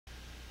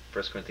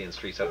1 Corinthians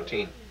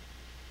 3:17.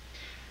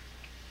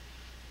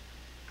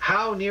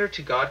 How near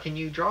to God can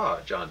you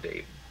draw, John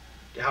David?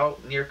 How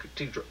near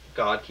to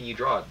God can you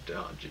draw,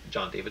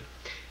 John David?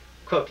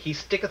 Quote, he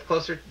sticketh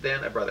closer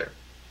than a brother.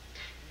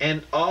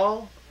 And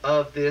all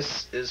of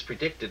this is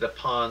predicted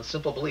upon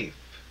simple belief.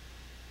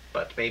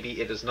 But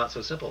maybe it is not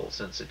so simple,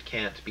 since it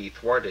can't be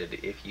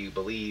thwarted if you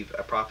believe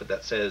a prophet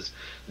that says,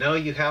 no,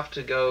 you have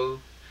to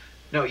go,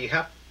 no, you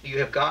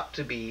have got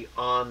to be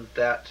on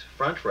that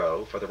front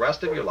row for the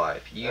rest of your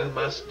life. You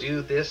must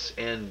do this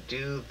and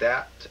do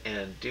that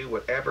and do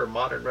whatever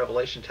modern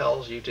revelation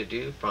tells you to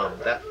do from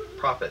that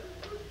prophet.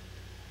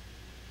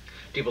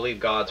 Do you believe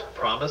God's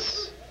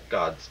promise,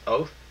 God's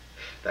oath,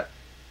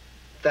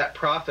 that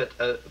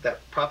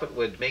prophet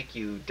would make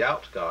you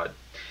doubt God?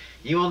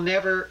 You will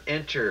never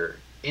enter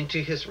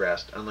into his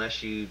rest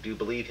unless you do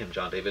believe him,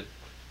 John David.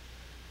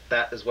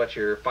 That is what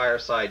your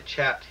fireside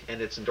chat and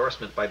its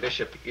endorsement by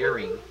Bishop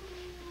Earring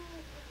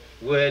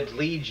would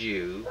lead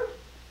you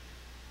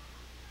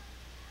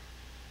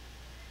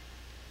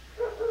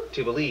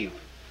to believe.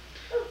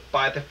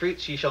 By the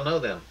fruits ye shall know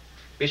them.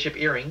 Bishop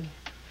Earring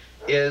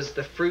is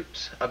the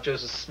fruit of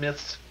Joseph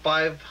Smith's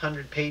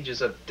 500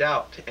 pages of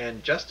doubt,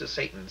 and just as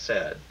Satan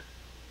said,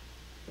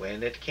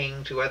 when it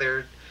came to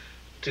whether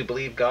to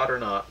believe God or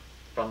not,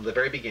 from the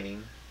very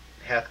beginning,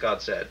 hath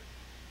God said.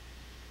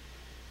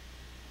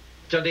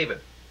 John David,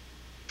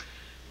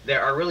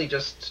 there are really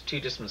just two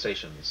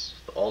dispensations,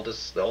 the Old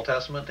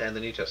Testament and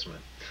the New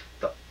Testament.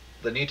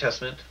 The New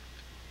Testament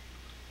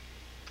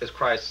is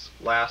Christ's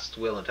last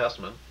will and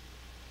testament,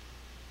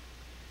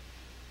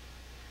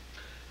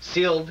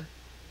 sealed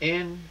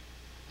in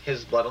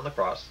his blood on the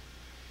cross.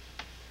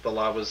 The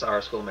law was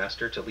our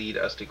schoolmaster to lead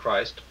us to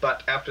Christ,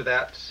 but after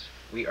that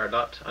we are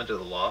not under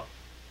the law.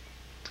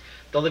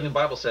 The Living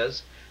Bible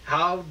says,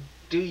 how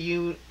do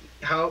you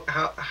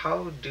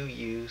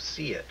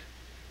see it?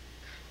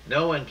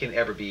 No one can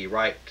ever be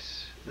right.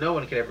 No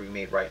one can ever be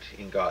made right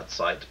in God's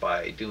sight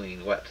by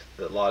doing what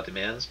the law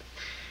demands.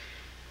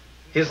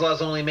 His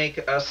laws only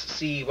make us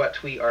see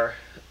what we are.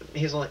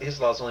 His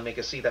laws only make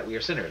us see that we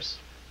are sinners.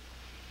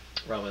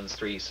 Romans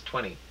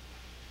 3:20.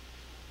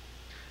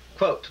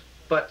 Quote,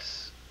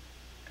 but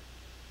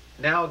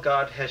now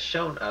God has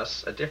shown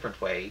us a different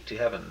way to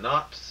heaven,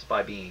 not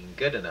by being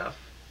good enough.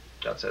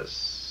 God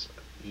says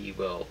he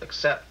will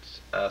accept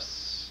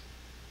us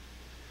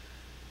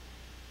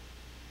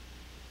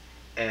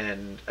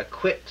and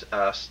acquit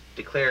us,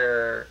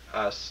 declare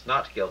us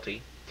not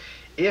guilty,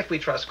 if we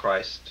trust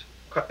Christ,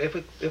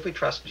 if we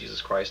trust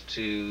Jesus Christ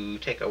to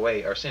take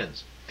away our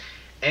sins.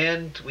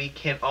 And we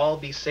can all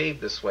be saved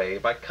this way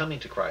by coming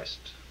to Christ,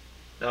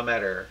 no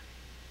matter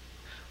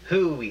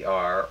who we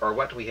are or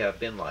what we have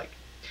been like.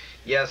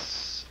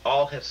 Yes,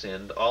 all have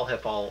sinned, all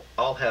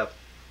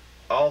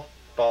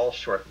fall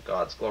short of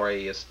God's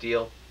glorious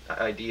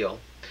ideal.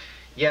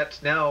 Yet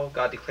now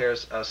God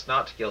declares us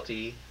not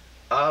guilty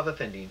of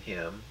offending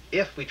him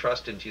if we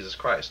trust in Jesus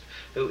Christ,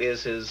 who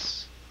is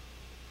his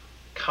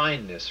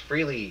kindness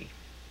freely.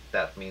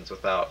 That means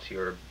without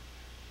your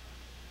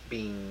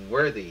being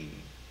worthy,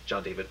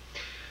 John David.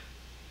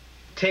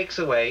 Takes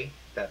away,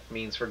 that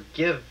means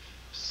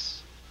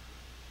forgives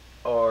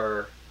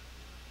or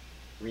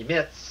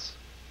remits.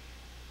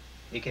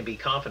 You can be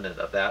confident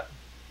of that.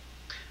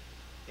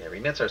 Yeah,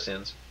 remits our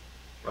sins.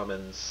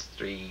 Romans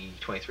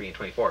 3:23 and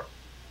 24.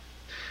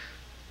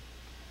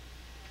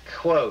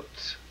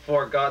 Quote,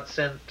 for God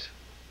sent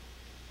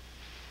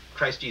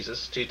Christ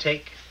Jesus to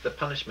take the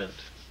punishment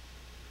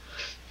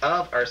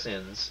of our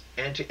sins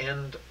and to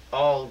end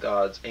all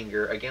God's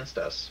anger against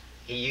us.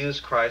 He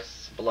used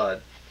Christ's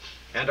blood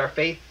and our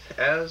faith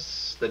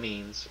as the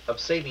means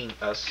of saving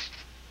us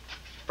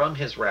from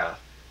his wrath.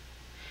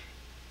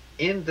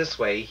 In this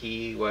way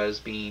he was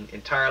being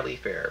entirely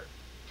fair,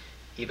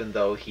 even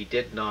though he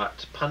did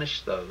not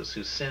punish those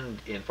who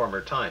sinned in former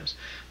times.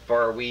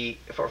 For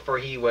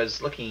he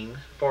was looking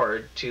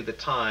forward to the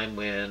time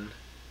when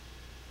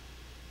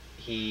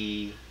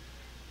he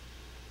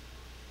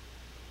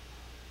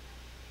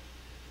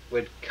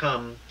would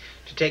come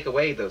to take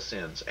away those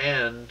sins.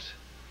 And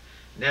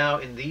now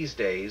in these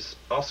days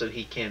also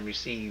he can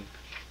receive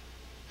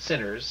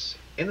sinners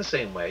in the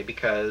same way,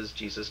 because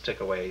Jesus took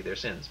away their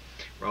sins.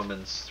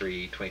 Romans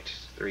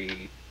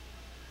 3:23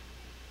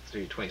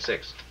 through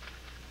 26.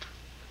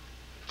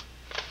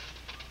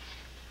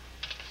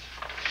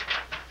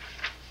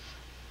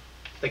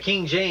 The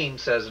King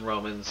James says in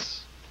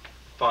Romans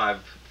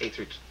 5:8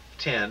 through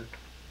 10,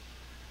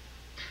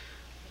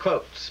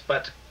 quote,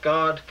 but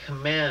God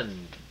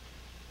commendeth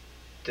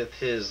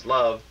his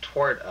love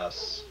toward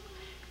us,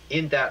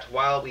 in that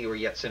while we were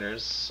yet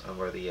sinners,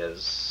 unworthy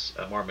as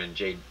a Mormon,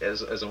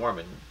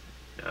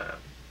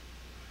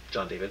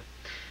 John David.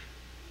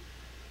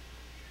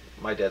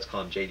 My dad's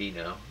calling him JD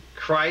now.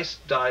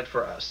 Christ died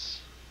for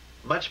us.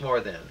 Much more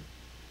then,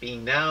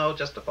 being now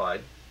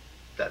justified.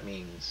 That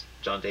means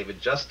John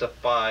David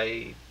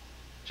justified,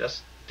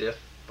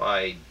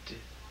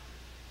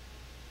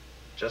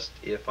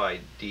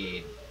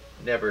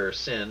 never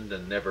sinned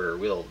and never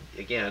will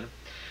again.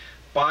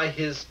 by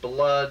his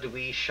blood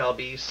we shall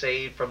be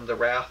saved from the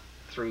wrath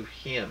through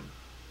him.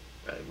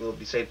 We'll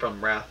be saved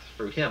from wrath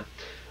through him.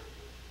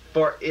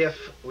 For if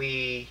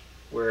we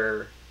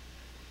were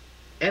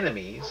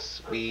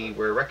enemies, we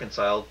were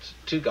reconciled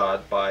to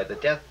God by the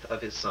death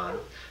of his Son.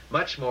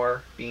 Much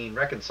more, being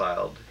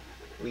reconciled,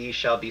 we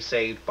shall be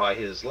saved by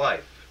his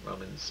life.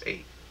 Romans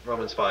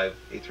 5,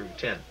 8 through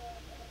 10.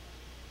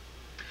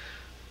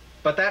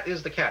 But that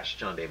is the catch,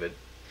 John David.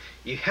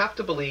 You have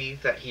to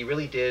believe that he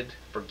really did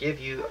forgive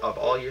you of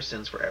all your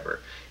sins forever.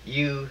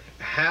 You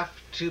have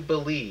to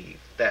believe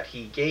that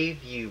he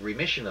gave you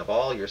remission of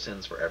all your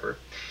sins forever.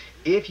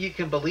 If you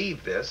can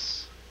believe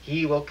this,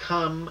 he will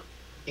come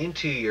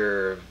into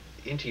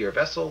your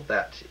vessel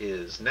that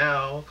is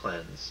now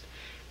cleansed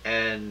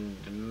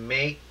and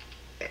made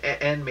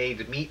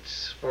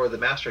meet for the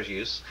Master's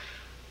use,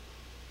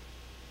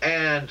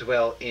 and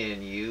dwell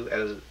in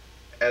you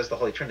as the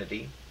Holy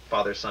Trinity,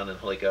 Father, Son, and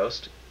Holy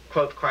Ghost.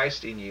 Quote,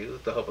 Christ in you,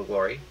 the hope of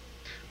glory.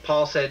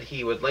 Paul said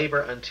he would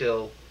labor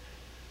until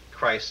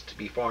Christ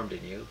be formed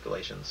in you,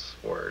 Galatians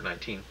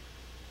 4:19.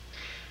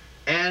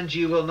 And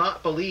you will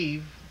not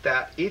believe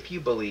that if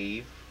you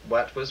believe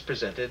what was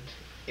presented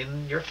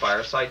in your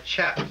fireside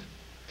chat,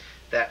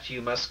 that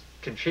you must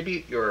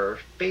contribute your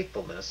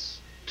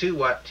faithfulness to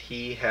what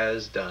he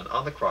has done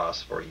on the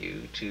cross for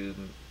you to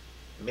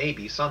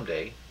maybe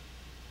someday,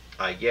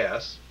 I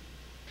guess,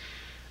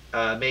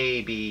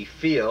 maybe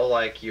feel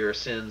like your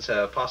sins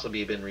have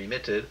possibly been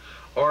remitted,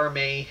 or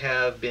may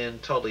have been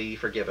totally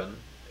forgiven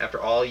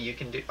after all you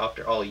can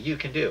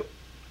do.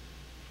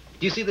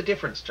 Do you see the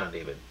difference, John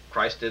David?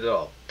 Christ did it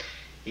all.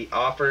 He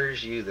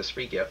offers you this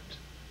free gift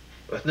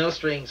with no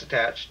strings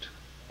attached,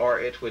 or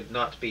it would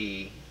not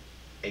be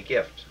a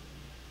gift.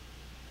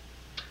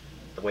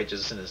 The wages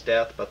of sin is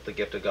death, but the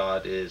gift of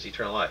God is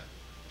eternal life.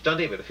 John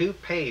David, who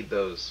paid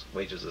those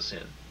wages of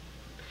sin?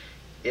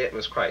 It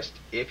was Christ.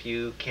 If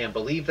you can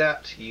believe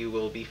that, you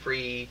will be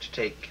free to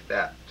take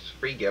that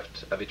free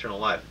gift of eternal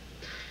life.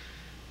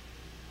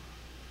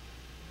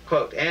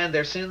 Quote, and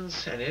their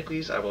sins and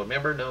iniquities I will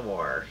remember no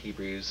more.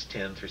 Hebrews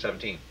 10 through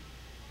 17.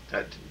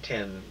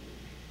 10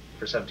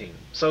 for 17.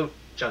 So,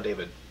 John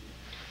David,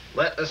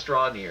 let us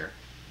draw near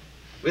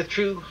with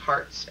true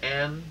hearts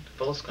and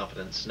fullest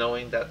confidence,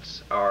 knowing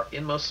that our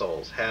inmost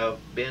souls have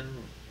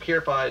been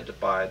purified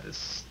by the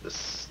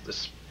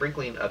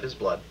sprinkling of his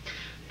blood,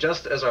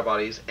 just as our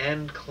bodies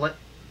are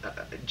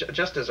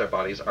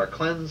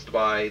cleansed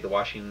by the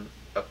washing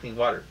of clean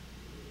water.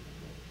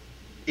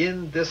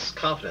 In this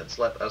confidence,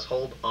 let us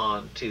hold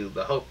on to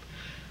the hope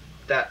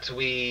that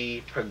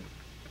we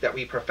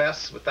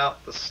profess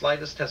without the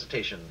slightest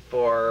hesitation,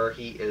 for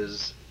he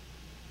is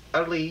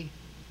utterly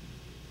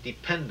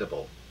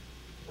dependable.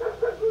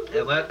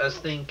 And let us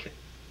think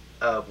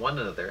of one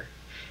another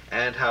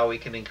and how we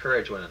can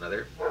encourage one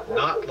another,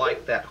 not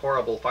like that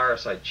horrible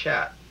fireside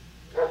chat,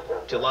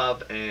 to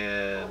love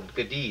and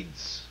good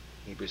deeds,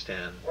 Hebrews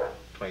 10,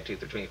 22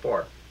 through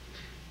 24.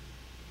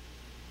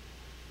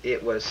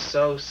 It was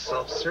so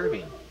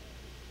self-serving.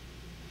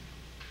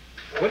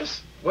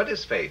 What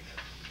is faith?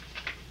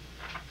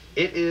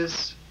 It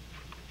is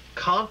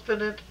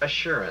confident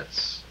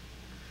assurance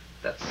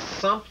that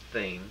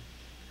something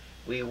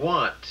we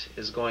want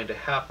is going to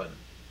happen.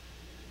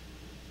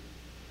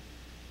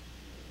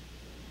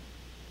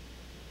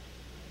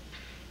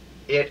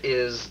 It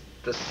is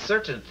the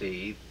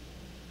certainty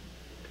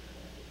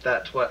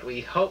that what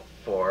we hope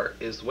for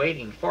is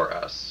waiting for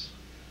us,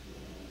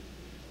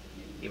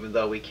 even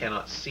though we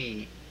cannot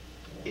see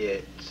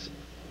it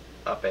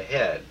up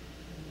ahead.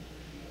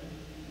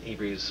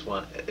 Hebrews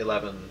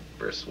 11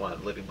 verse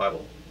 1, Living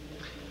Bible.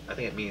 I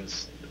think it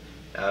means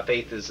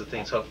faith is the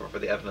things hoped for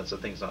the evidence of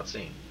things not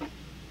seen.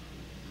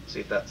 See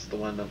if that's the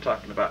one I'm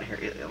talking about here.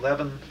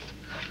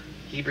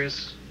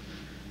 Hebrews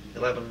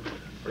 11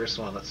 verse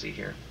 1. Let's see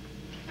here.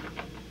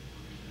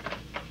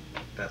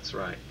 That's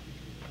right.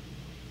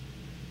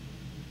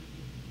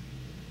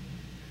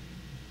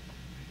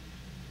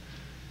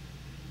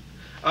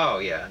 Oh,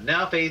 yeah.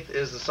 Now faith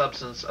is the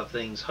substance of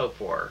things hoped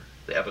for,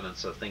 the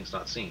evidence of things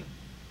not seen.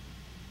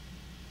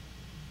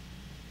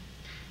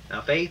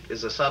 Now faith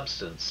is the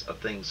substance of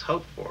things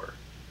hoped for,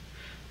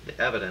 the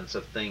evidence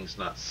of things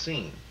not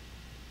seen.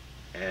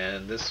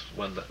 And this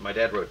one that my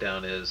dad wrote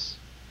down is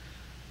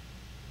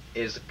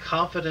a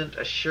confident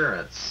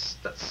assurance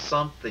that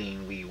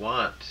something we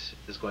want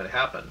is going to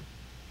happen.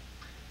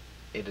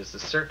 It is the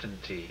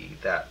certainty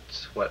that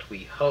what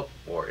we hope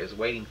for is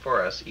waiting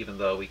for us, even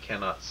though we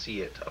cannot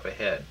see it up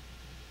ahead.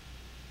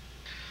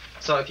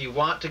 So if you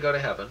want to go to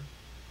heaven,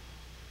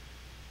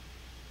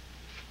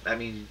 I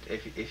mean,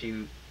 if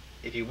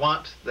you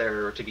want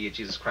there to be a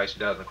Jesus Christ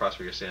who died on the cross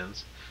for your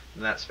sins,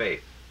 then that's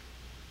faith.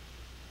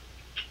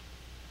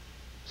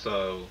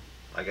 So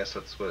I guess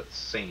that's what it's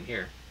saying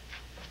here.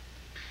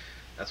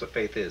 That's what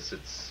faith is.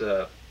 It's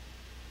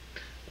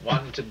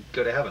wanting to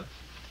go to heaven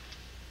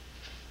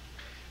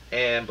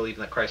and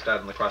believing that Christ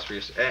died on the cross for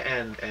your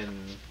and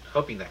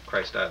hoping that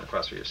Christ died on the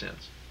cross for your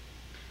sins.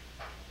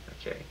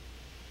 Okay.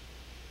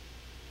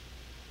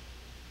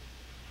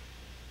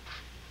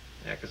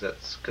 Yeah,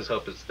 because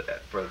hope is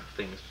for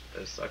things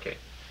is okay.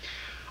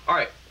 All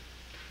right.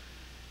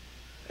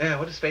 Yeah,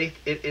 what is faith?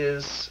 It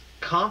is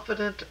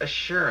confident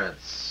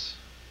assurance.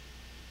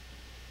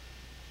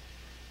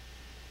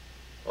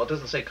 Well, it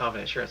doesn't say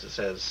confident assurance. It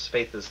says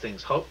faith is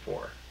things hoped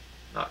for,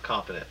 not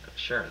confident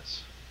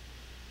assurance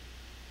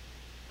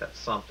that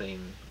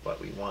something what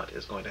we want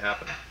is going to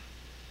happen.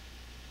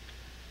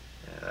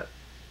 Yeah,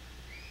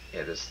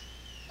 it is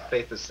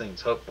faith is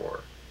things hoped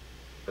for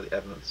the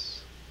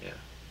evidence. Yeah.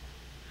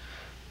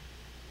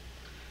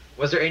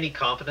 Was there any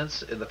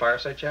confidence in the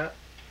fireside chat?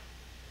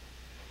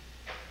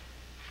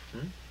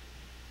 Hmm?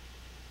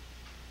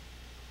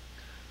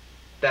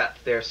 That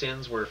their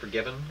sins were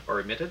forgiven or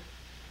remitted?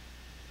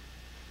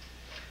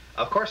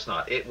 Of course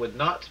not. It would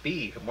not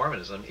be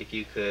Mormonism if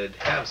you could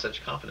have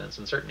such confidence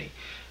and certainty.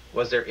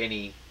 Was there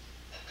any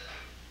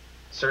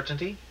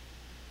certainty?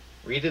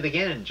 Read it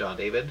again, John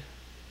David.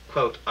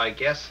 Quote, I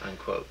guess,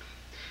 unquote,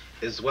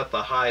 is what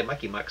the high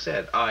mucky muck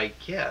said. I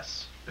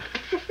guess.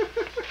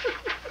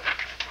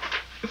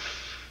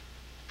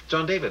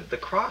 John David, the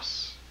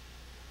cross.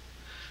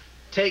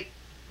 The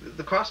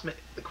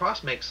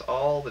cross makes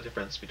all the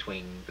difference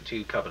between the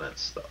two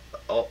covenants, the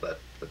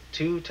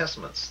two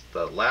testaments,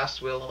 the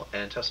last will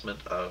and testament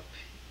of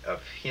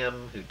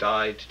him who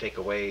died to take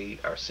away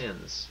our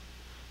sins.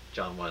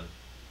 John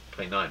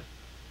 1:29.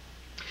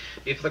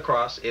 Before the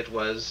cross, it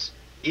was,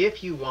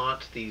 if you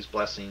want these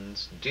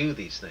blessings, do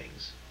these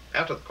things.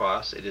 After the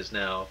cross, it is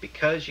now,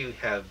 because you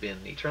have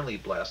been eternally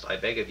blessed, I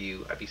beg of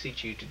you, I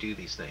beseech you to do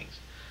these things.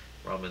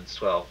 Romans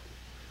 12,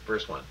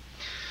 verse 1.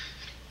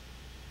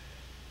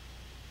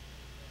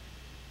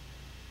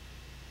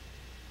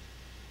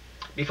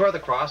 Before the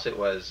cross, it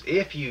was,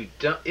 if you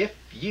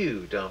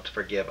don't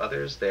forgive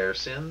others their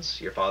sins,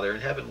 your Father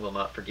in heaven will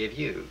not forgive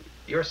you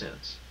your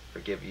sins.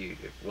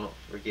 Won't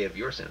forgive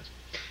your sins.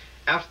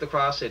 After the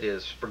cross, it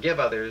is, forgive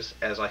others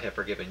as I have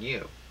forgiven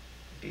you.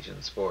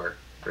 Ephesians 4,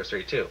 verse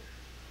 32.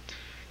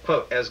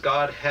 Quote, as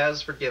God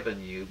has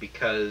forgiven you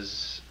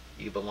because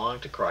you belong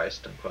to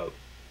Christ, unquote,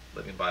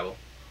 Living Bible.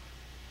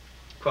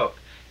 Quote,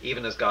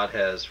 even as God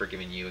has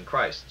forgiven you in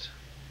Christ,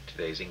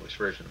 today's English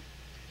version.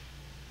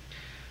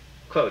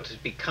 Quote,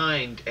 be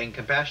kind and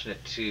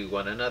compassionate to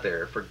one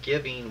another,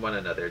 forgiving one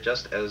another,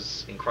 just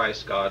as in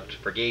Christ God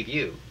forgave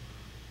you.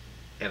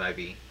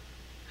 NIV.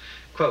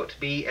 Quote,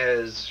 be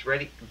as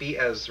ready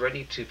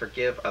to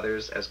forgive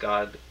others as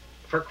God,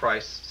 for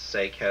Christ's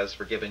sake, has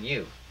forgiven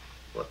you.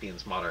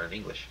 Philippians Modern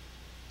English.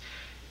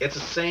 It's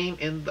the same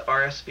in the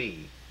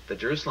RSV, the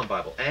Jerusalem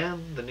Bible,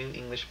 and the New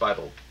English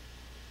Bible.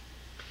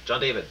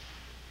 John David.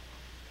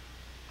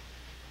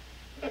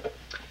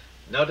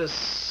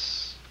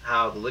 Notice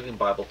how the Living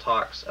Bible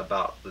talks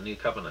about the New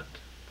Covenant,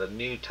 the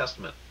New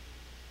Testament,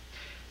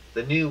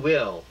 the new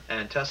will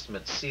and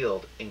testament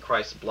sealed in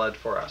Christ's blood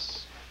for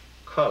us.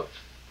 Quote,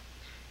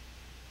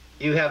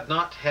 you have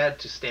not had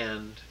to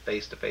stand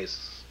face to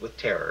face with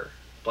terror,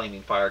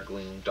 flaming fire,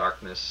 gloom,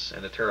 darkness,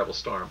 and a terrible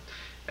storm,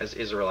 as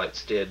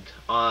Israelites did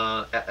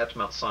at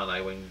Mount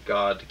Sinai when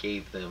God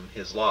gave them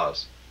his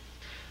laws.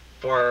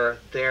 For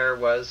there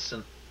was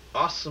an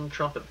awesome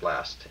trumpet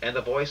blast, and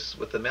a voice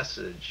with a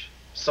message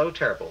so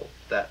terrible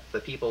that the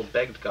people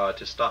begged God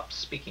to stop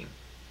speaking.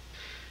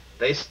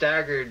 They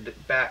staggered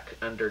back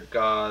under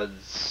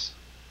God's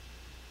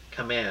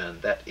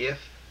command that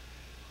if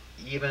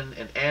even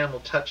an animal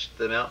touched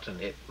the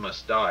mountain, it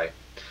must die.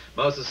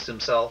 Moses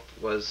himself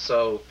was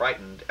so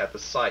frightened at the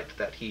sight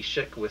that he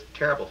shook with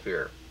terrible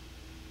fear.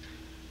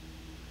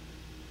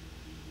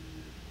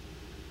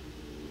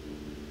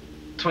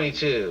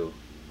 "22.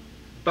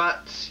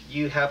 But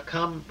you have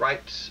come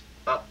right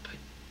up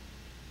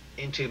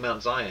into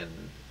Mount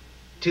Zion,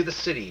 to the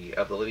city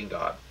of the living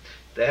God,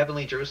 the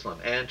heavenly Jerusalem,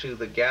 and to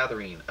the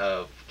gathering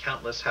of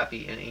countless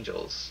happy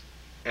angels,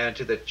 and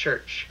to the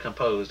church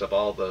composed of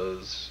all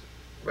those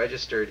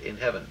registered in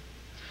heaven."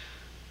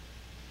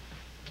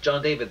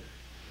 John David,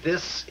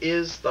 this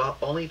is the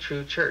only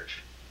true church,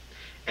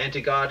 and to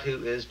God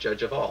who is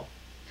judge of all,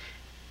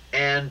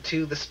 and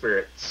to the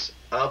spirits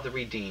of the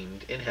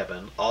redeemed in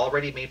heaven,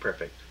 already made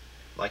perfect,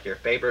 like your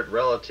favorite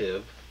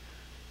relative,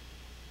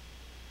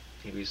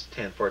 Hebrews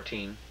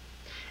 10:14,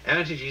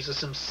 and to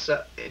Jesus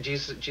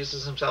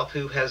himself,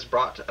 who has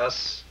brought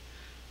us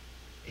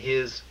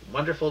his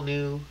wonderful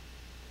new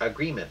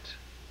agreement,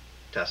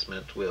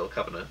 testament, will,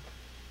 covenant,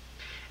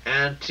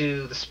 and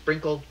to the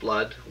sprinkled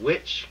blood,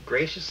 which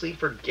graciously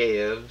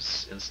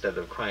forgives instead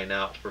of crying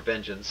out for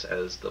vengeance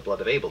as the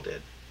blood of Abel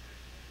did.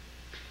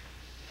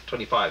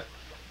 25.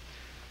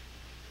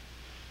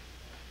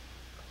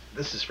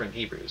 This is from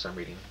Hebrews. I'm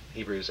reading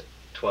Hebrews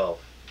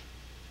 12,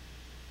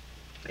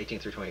 18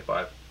 through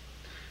 25.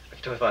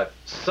 25.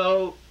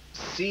 So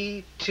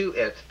see to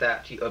it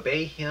that you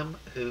obey him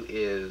who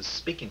is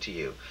speaking to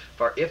you.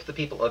 For if the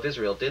people of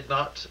Israel did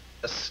not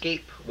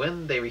escape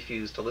when they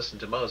refused to listen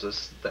to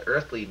Moses, the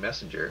earthly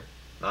messenger,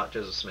 not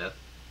Joseph Smith,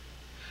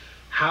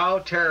 how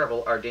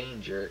terrible our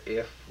danger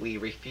if we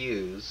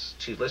refuse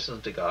to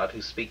listen to God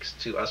who speaks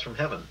to us from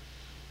heaven.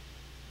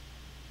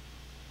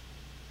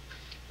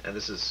 and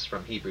this is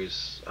from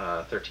Hebrews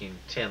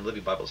 13:10,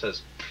 Living Bible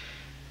says,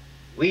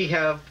 "We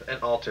have an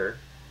altar,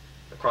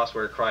 the cross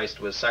where Christ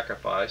was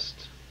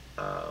sacrificed,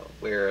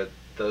 where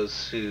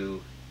those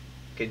who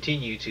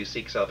continue to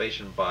seek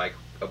salvation by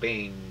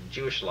obeying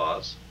Jewish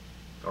laws,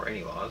 or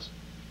any laws,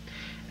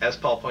 as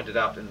Paul pointed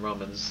out in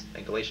Romans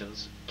and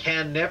Galatians,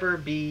 can never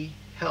be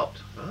helped."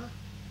 Huh?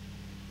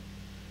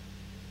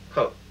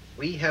 Quote,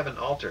 "We have an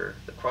altar,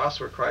 the cross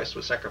where Christ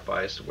was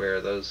sacrificed,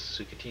 where those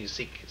who continue to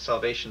seek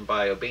salvation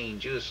by obeying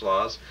Jewish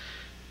laws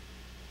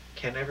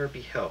can never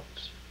be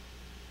helped."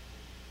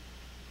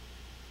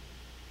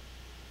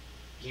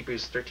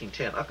 Hebrews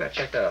 13:10. I've got to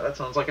check that out. That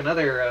sounds like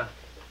another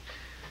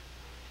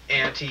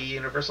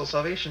anti-universal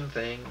salvation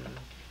thing.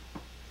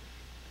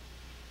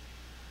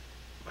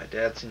 My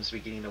dad seems to be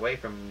getting away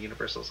from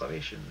universal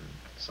salvation.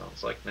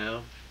 Sounds like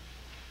now.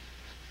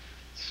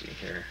 Let's see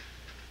here.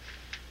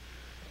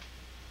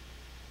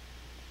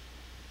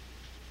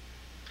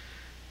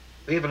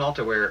 "We have an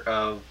altar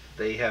whereof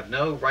they have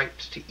no right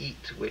to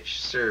eat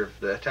which serve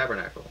the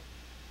tabernacle."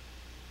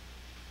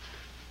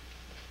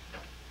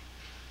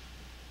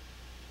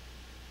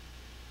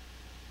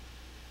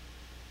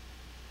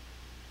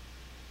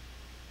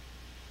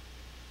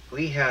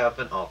 "We have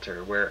an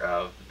altar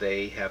whereof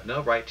they have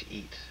no right to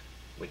eat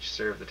which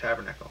serve the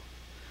tabernacle."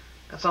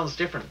 That sounds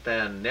different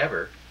than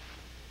never.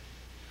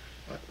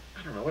 But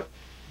I don't know what.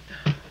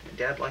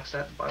 Dad likes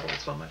that Bible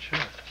so much.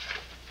 Huh?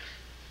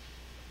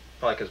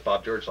 Probably because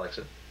Bob George likes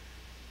it.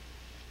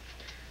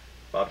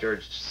 Bob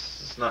George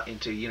is not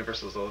into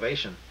universal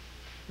salvation.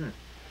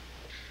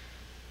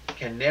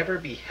 Can never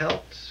be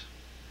helped.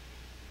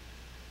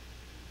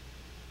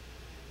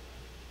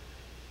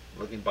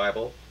 Living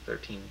Bible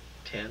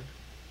 13:10.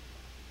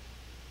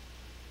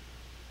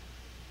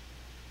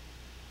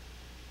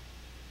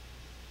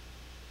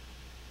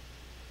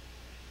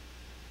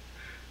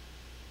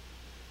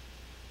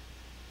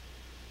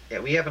 "Yeah,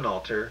 we have an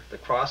altar, the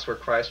cross where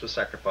Christ was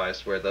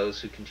sacrificed, where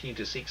those who continue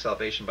to seek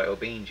salvation by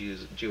obeying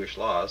Jewish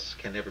laws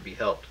can never be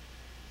helped."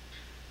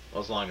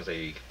 Well, as long as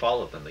they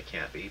follow them, they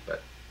can't be,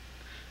 but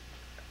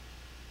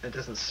it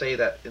doesn't say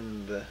that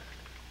in the...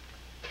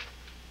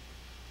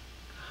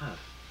 Huh.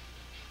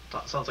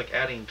 Sounds like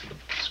adding to the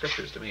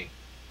scriptures to me.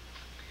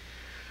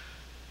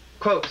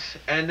 Quote,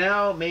 "And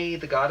now may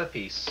the God of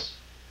peace,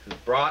 who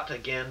brought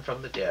again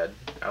from the dead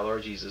our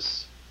Lord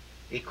Jesus,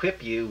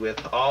 equip you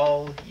with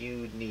all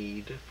you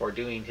need for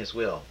doing his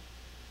will."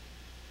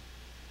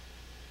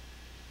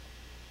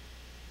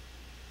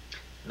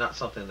 Not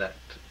something that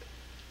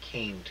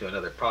came to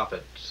another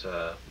prophet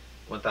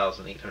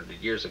 1,800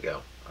 years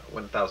ago.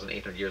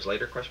 1,800 years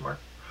later, question mark?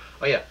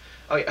 Oh yeah,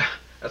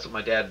 that's what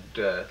my dad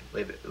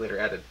later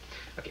added.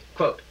 Okay,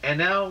 quote, "And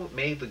now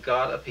may the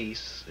God of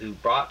peace, who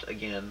brought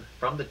again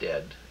from the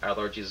dead our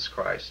Lord Jesus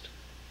Christ,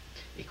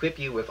 equip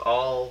you with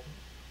all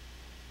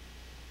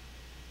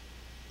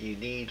you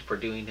need for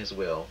doing his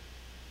will."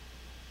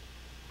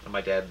 And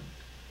my dad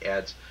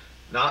adds,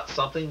 not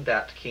something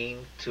that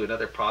came to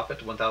another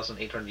prophet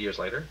 1,800 years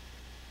later.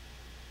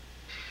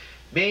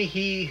 "May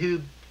he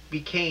who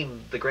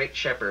became the great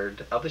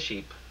shepherd of the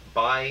sheep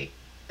by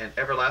an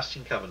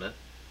everlasting covenant,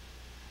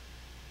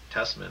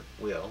 testament,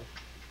 will,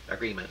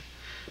 agreement,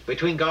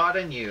 between God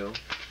and you,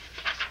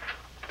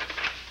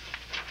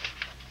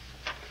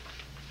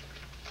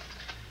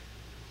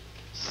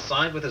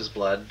 signed with his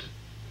blood,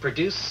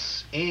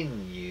 produce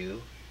in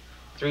you,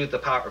 through the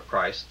power of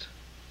Christ,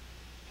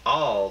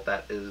 all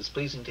that is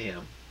pleasing to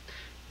him.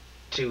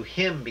 To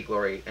him be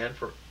glory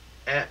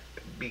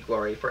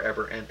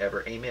forever and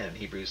ever. Amen."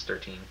 Hebrews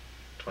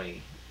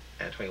 13:20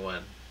 and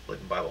 21,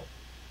 Living Bible.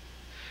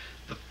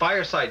 The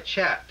fireside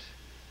chat,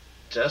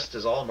 just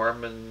as all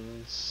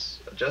Mormons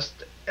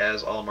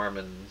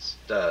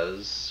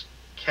does,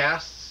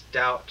 casts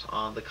doubt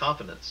on the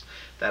confidence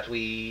that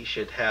we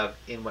should have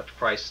in what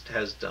Christ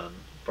has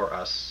done for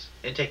us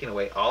in taking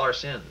away all our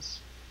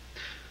sins.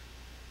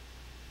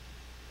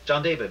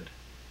 John David,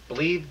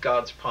 believe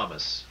God's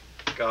promise.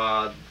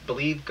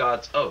 Believe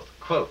God's oath.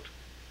 Quote,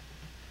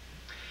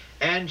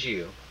 "And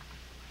you,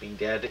 being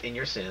dead in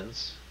your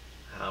sins,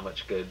 how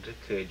much good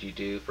could you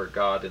do for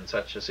God in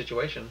such a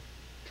situation?"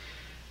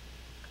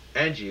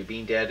 And you,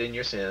 being dead in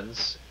your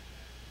sins,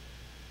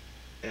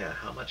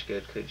 how much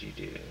good could you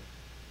do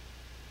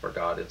for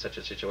God in such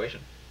a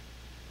situation?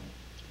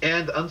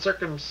 "And the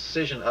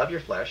uncircumcision of your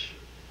flesh,"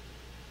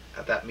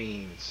 that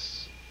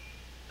means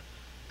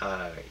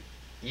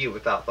you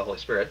without the Holy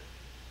Spirit,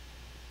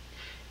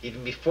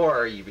 even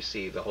before you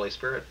receive the Holy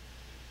Spirit,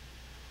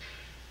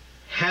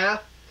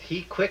 "hath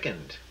he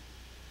quickened,"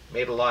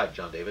 made alive,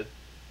 John David,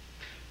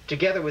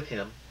 "together with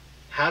him,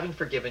 having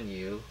forgiven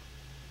you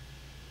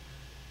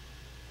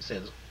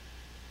sins,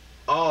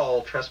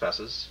 all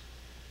trespasses,"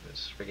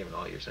 it's forgiven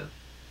all your sins,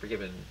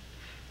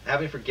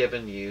 having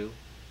forgiven you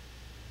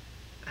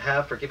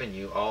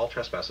all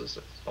trespasses,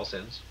 all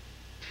sins,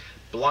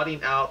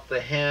 blotting out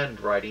the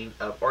handwriting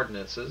of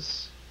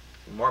ordinances,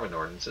 Mormon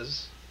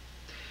ordinances,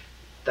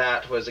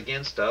 that was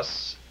against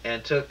us,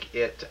 and took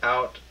it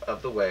out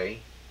of the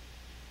way,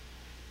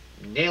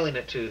 nailing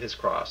it to his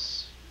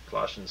cross."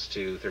 Colossians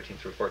 2:13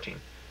 through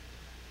 14.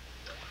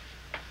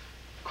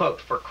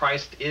 Quote, "For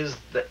Christ is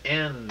the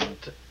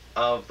end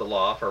of the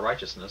law for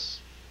righteousness."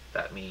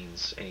 That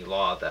means any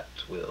law that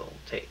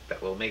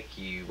will make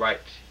you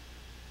right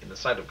in the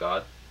sight of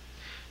God.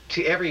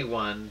 "To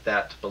everyone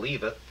that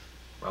believeth,"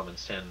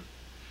 Romans 10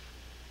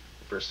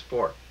 verse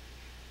 4.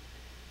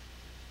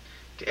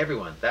 To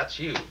everyone, that's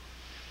you.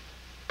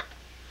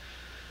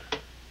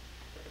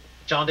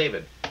 John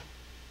David,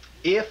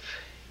 if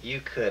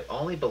you could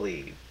only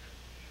believe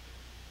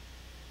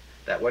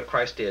that what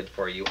Christ did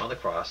for you on the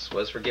cross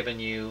was forgiven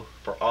you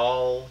for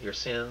all your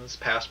sins,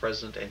 past,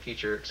 present, and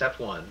future, except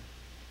one,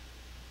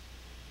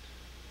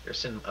 your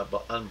sin of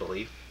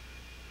unbelief.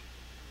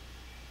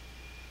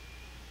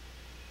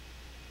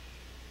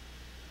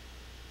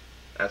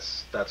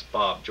 That's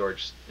Bob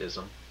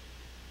Georgeism.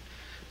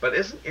 But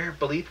isn't your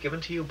belief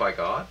given to you by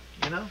God?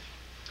 You know?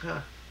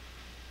 Huh.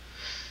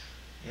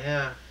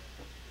 Yeah.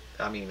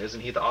 I mean,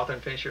 isn't he the author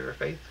and finisher of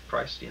faith?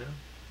 Christ, you know?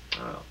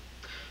 Oh.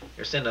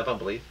 Your sin of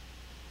unbelief.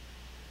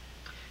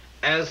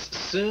 As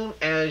soon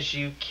as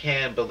you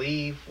can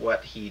believe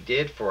what he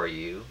did for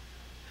you,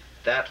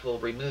 that will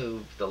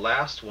remove the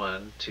last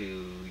one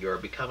to your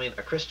becoming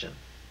a Christian.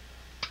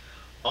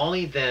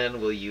 Only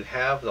then will you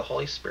have the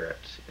Holy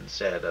Spirit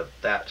instead of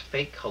that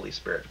fake Holy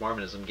Spirit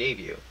Mormonism gave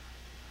you.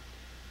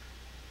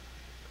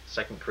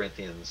 2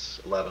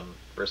 Corinthians 11,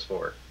 verse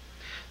 4.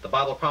 The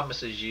Bible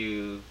promises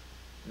you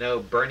no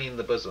burning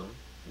the bosom,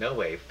 no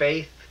way.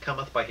 Faith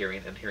cometh by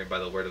hearing, and hearing by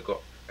the word of God.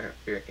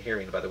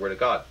 Hearing by the word of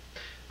God.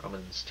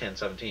 Romans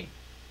 10:17.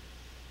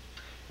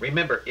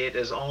 Remember, it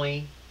is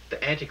only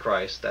the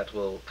Antichrist that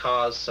will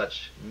cause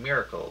such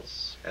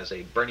miracles as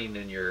a burning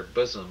in your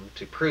bosom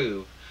to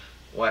prove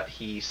what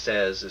he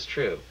says is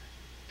true.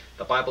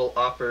 The Bible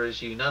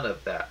offers you none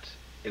of that.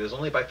 It is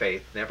only by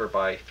faith, never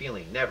by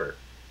feeling, never.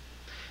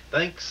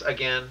 Thanks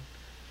again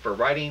for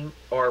writing,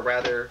 or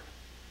rather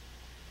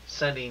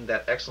sending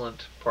that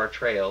excellent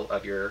portrayal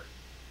of your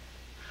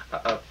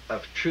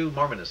of true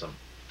Mormonism.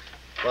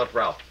 Love,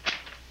 Ralph.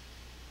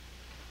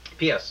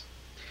 P.S.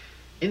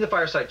 In the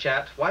fireside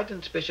chat, why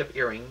didn't Bishop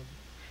Earring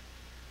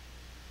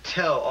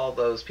tell all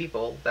those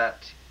people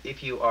that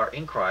if you are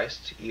in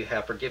Christ, you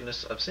have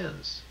forgiveness of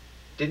sins?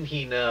 Didn't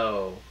he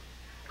know,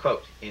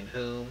 quote, "in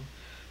whom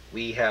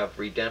we have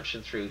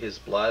redemption through his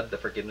blood, the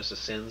forgiveness of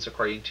sins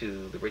according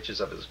to the riches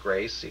of his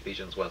grace,"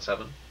 Ephesians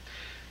 1:7.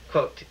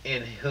 Quote,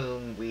 "in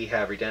whom we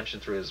have redemption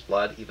through his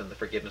blood, even the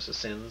forgiveness of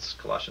sins,"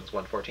 Colossians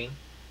 1:14.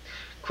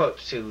 Quote,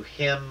 "to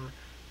him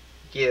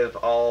give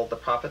all the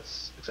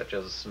prophets," except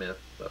Joseph Smith,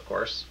 of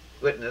course,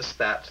 "witness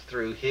that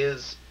through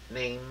his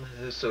name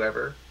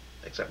whosoever,"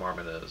 except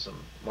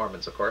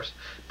Mormons, of course,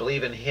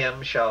 "believe in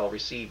him shall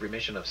receive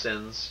remission of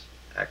sins,"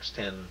 Acts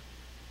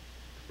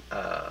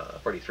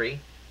 10:43.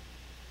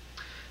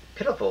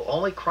 Pitiful,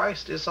 only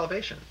Christ is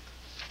salvation.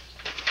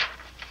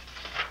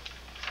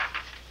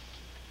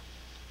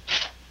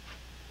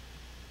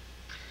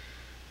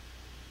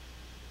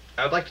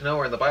 I would like to know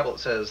where in the Bible it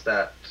says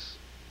that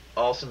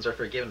all sins are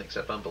forgiven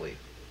except unbelief.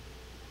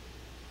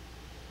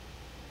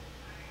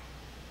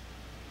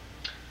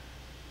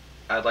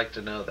 I'd like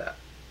to know that.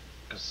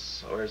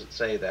 Where does it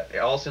say that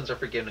all sins are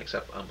forgiven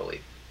except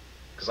unbelief?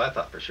 Because I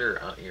thought for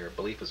sure your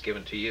belief was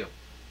given to you.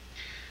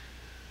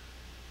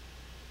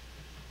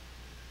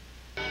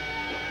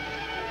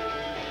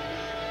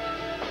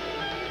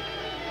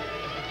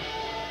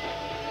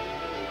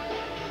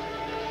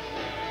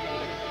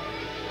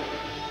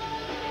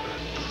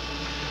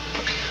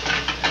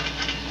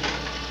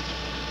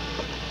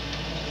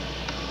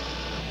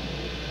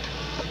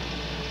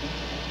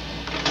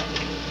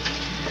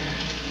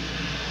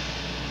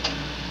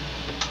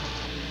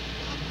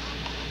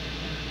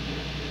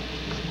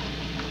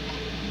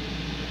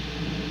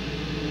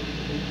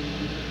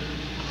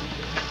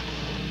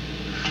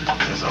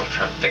 I'll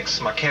try to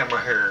fix my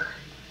camera here.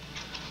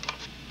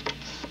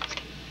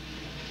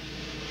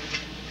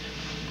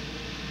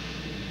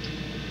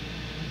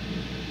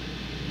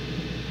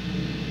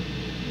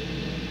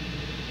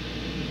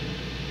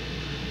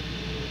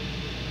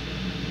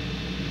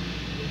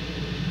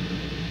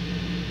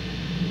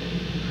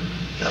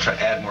 I'll try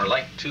to add more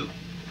light too.